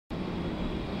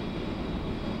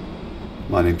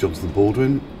My name's Jonathan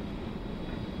Baldwin,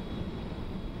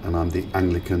 and I'm the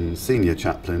Anglican Senior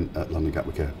Chaplain at London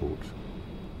Gatwick Airport.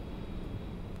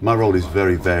 My role is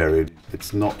very varied.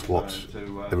 It's not what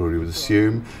everybody would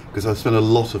assume, because I spend a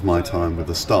lot of my time with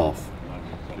the staff.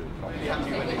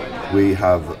 We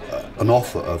have an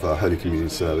offer of a Holy Communion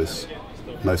service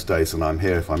most days when I'm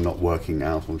here, if I'm not working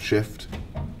out on shift,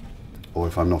 or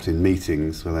if I'm not in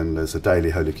meetings, well, then there's a daily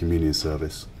Holy Communion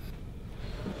service.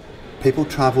 People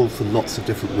travel for lots of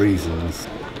different reasons.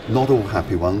 Not all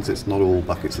happy ones, it's not all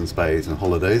buckets and spades and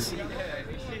holidays.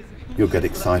 You'll get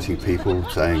exciting people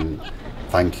saying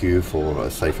thank you for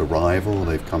a safe arrival,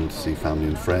 they've come to see family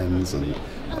and friends and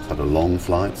have had a long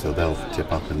flight, so they'll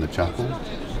tip up in the chapel.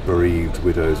 Bereaved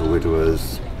widows or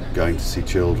widowers going to see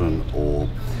children, or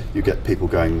you get people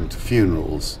going to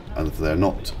funerals, and if they're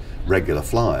not regular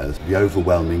flyers, the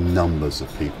overwhelming numbers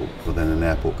of people within an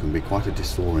airport can be quite a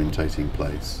disorientating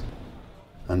place.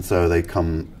 And so they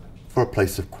come for a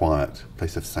place of quiet, a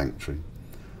place of sanctuary.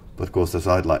 But of course, as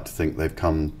I'd like to think, they've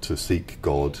come to seek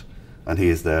God, and He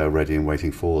is there ready and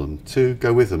waiting for them to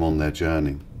go with them on their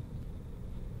journey.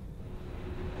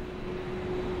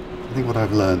 I think what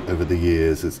I've learned over the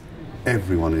years is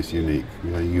everyone is unique.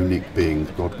 We are unique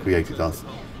beings. God created us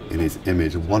in His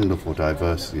image, a wonderful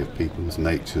diversity of peoples,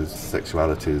 natures,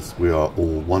 sexualities. We are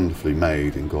all wonderfully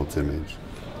made in God's image.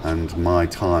 And my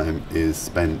time is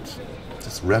spent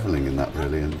just reveling in that,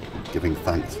 really, and giving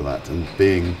thanks for that, and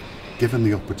being given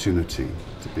the opportunity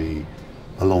to be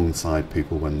alongside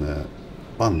people when they're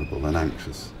vulnerable and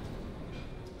anxious.